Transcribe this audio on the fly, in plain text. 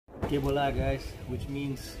Que bola, guys, which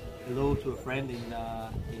means hello to a friend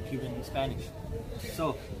in Cuban Spanish.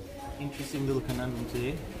 So, interesting little conundrum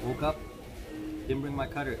today. Woke up, didn't bring my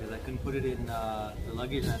cutter because I couldn't put it in the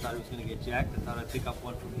luggage and I thought it was going to get jacked. I thought I'd pick up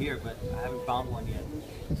one from here, but I haven't found one yet.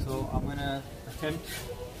 So I'm going to attempt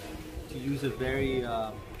to use a very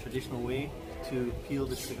traditional way to peel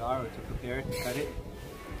the cigar or to prepare it, to cut it.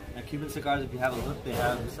 Now Cuban cigars, if you have a look, they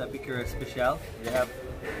have this Epicure Especial. They have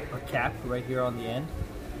a cap right here on the end.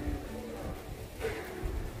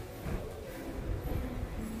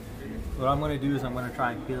 What I'm going to do is I'm going to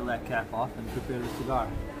try and peel that cap off and prepare the cigar.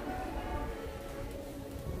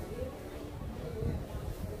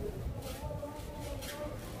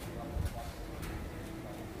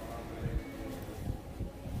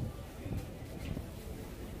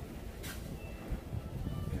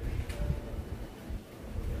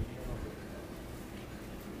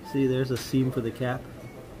 See, there's a seam for the cap.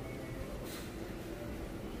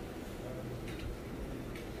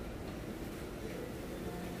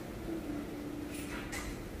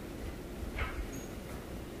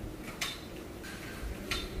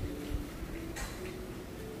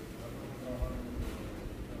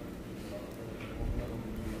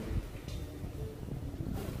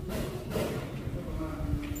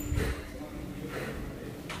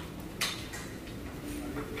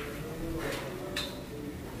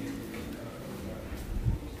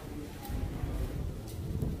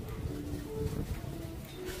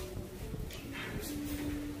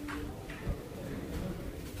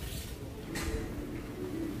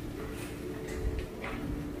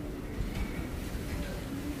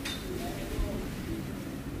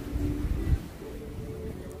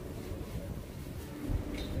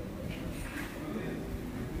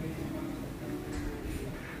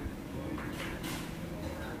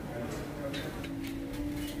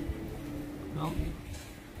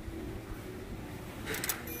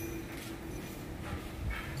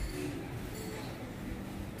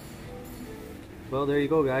 Well, there you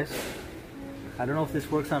go, guys. I don't know if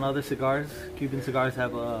this works on other cigars. Cuban cigars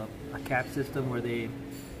have a cap system where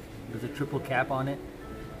there's a triple cap on it,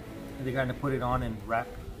 and they're going to put it on and wrap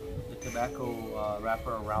the tobacco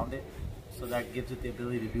wrapper around it, so that gives it the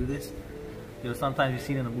ability to do this. You know, sometimes you've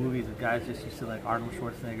seen in the movies the guys just used to, like Arnold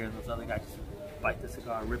Schwarzenegger and those other guys, just bite the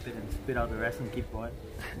cigar, rip it, and spit out the rest and keep going.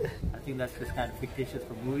 I think that's just kind of fictitious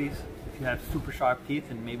for movies. If you have super sharp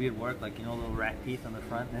teeth, and maybe it'd work, like, you know, little rat teeth on the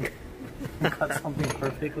front, and cut something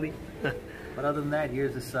perfectly. But other than that,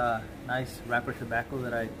 here's this nice wrapper tobacco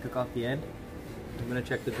that I took off the end. I'm gonna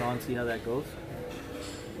check the draw and see how that goes.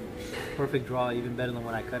 Perfect draw, even better than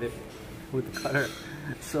when I cut it with the cutter.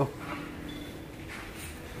 So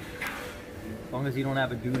as long as you don't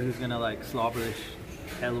have a dude who's gonna like slobber his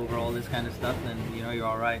hell over all this kind of stuff, then you know you're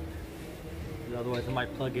all right. Otherwise, I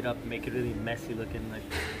might plug it up and make it really messy looking,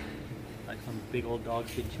 like some big old dog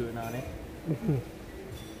shit chewing on it.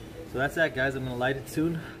 So that's that, guys. I'm gonna light it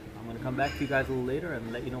soon. I'm gonna come back to you guys a little later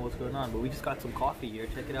and let you know what's going on. But we just got some coffee here.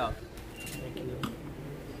 Check it out. Thank you.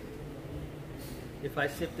 If I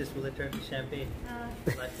sip this, will it turn to champagne?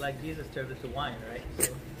 Like Jesus turned it to wine, right?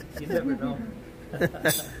 So you never know.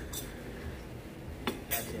 Gracias.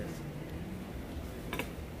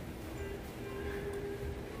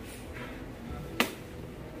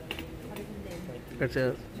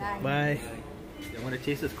 Gracias. Bye. I'm gonna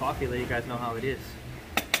taste this coffee and let you guys know how it is.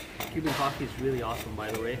 Cuban coffee is really awesome, by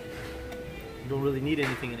the way. You don't really need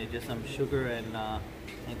anything in it, just some sugar and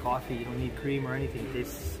coffee. You don't need cream or anything. It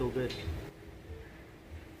tastes so good.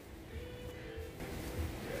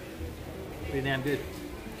 Pretty damn good.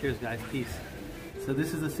 Cheers, guys. Peace. So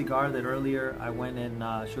this is a cigar that earlier I went and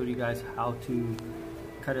showed you guys how to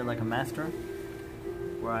cut it like a master,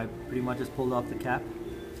 where I pretty much just pulled off the cap.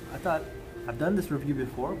 I thought I've done this review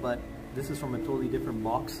before, but this is from a totally different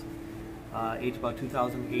box. Aged about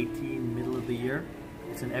 2018, middle of the year.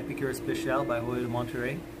 It's an Epicure Especial by Hoyo,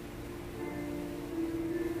 Monterrey.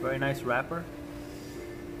 Very nice wrapper.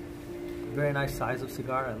 Very nice size of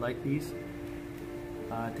cigar. I like these.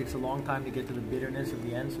 It takes a long time to get to the bitterness at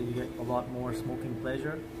the end, so you get a lot more smoking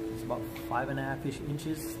pleasure. It's about 5.5-ish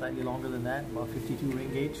inches, slightly longer than that, about 52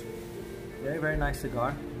 ring gauge. Very, very nice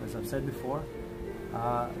cigar, as I've said before.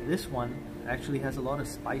 This one actually has a lot of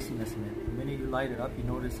spiciness in it. The minute you light it up, you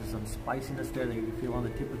notice there's some spiciness there that you can feel on the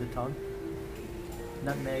tip of the tongue.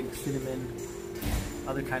 Nutmeg, cinnamon,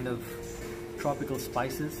 other kind of tropical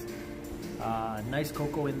spices. Nice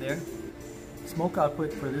cocoa in there. Smoke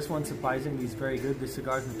output for this one surprisingly is very good. This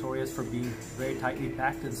cigar is notorious for being very tightly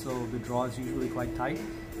packed, and so the draw is usually quite tight.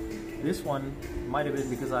 This one might have been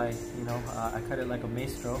because I cut it like a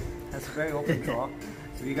maestro. It has a very open draw.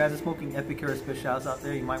 So if you guys are smoking Epicure Especials out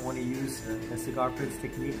there, you might want to use the Cigar Prince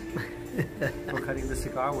technique for cutting the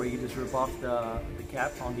cigar, where you just rip off the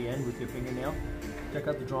cap on the end with your fingernail. Check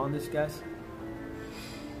out the draw on this, guys.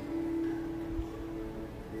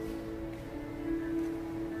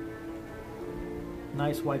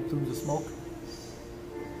 Nice white plumes of smoke.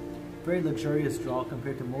 Very luxurious draw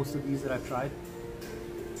compared to most of these that I've tried.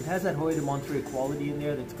 It has that Hoyo de Monterrey quality in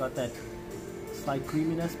there that's got that slight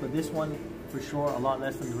creaminess, but this one for sure a lot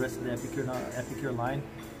less than the rest of the Epicure line.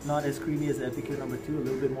 Not as creamy as the Epicure number 2, a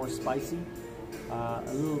little bit more spicy. A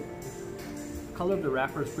little color of the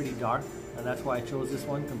wrapper is pretty dark, and that's why I chose this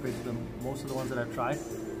one compared to most of the ones that I've tried.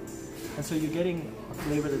 And so you're getting a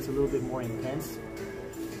flavor that's a little bit more intense.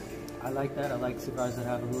 I like that. I like cigars that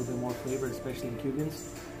have a little bit more flavor, especially in Cubans.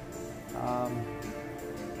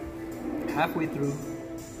 Halfway through,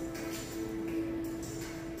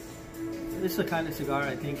 this is the kind of cigar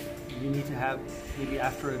I think you need to have maybe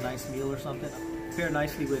after a nice meal or something. Pair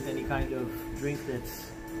nicely with any kind of drink that's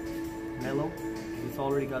mellow. It's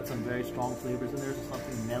already got some very strong flavors in there, so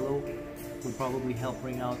something mellow would probably help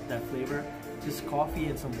bring out that flavor. Just coffee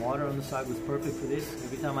and some water on the side was perfect for this.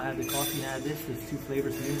 Every time I had the coffee and I had this, there's two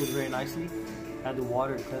flavors mingled very nicely. Add the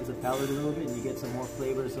water to cleanse the palate a little bit, and you get some more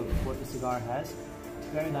flavors of what the cigar has.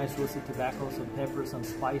 Very nice roasted tobacco, some pepper, some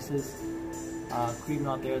spices. Cream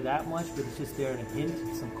not there that much, but it's just there in a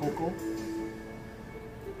hint. Some cocoa.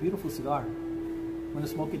 Beautiful cigar. I'm going to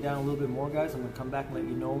smoke it down a little bit more, guys. I'm going to come back and let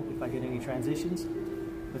you know if I get any transitions.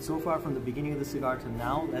 But so far, from the beginning of the cigar to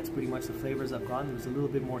now, that's pretty much the flavors I've gotten. There's a little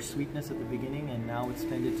bit more sweetness at the beginning, and now it's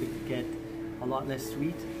tended to get a lot less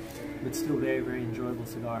sweet, but still very, very enjoyable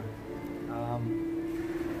cigar.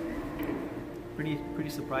 Pretty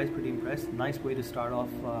surprised, pretty impressed. Nice way to start off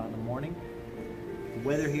the morning. The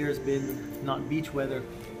weather here has been not beach weather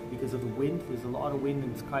because of the wind. There's a lot of wind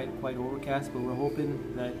and it's quite overcast, but we're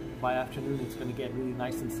hoping that by afternoon it's going to get really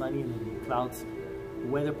nice and sunny, and the clouds. The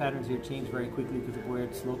weather patterns here change very quickly because of where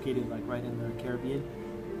it's located, like right in the Caribbean.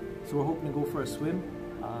 So we're hoping to go for a swim.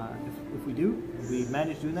 If we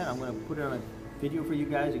manage doing that, I'm going to put it on a video for you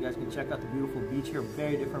guys. You guys can check out the beautiful beach here.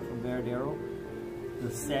 Very different from Veradero. The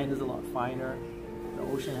sand is a lot finer. The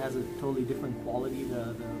ocean has a totally different quality.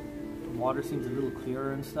 The water seems a little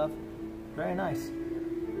clearer and stuff. Very nice.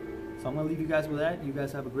 So I'm going to leave you guys with that. You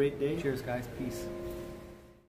guys have a great day. Cheers, guys. Peace.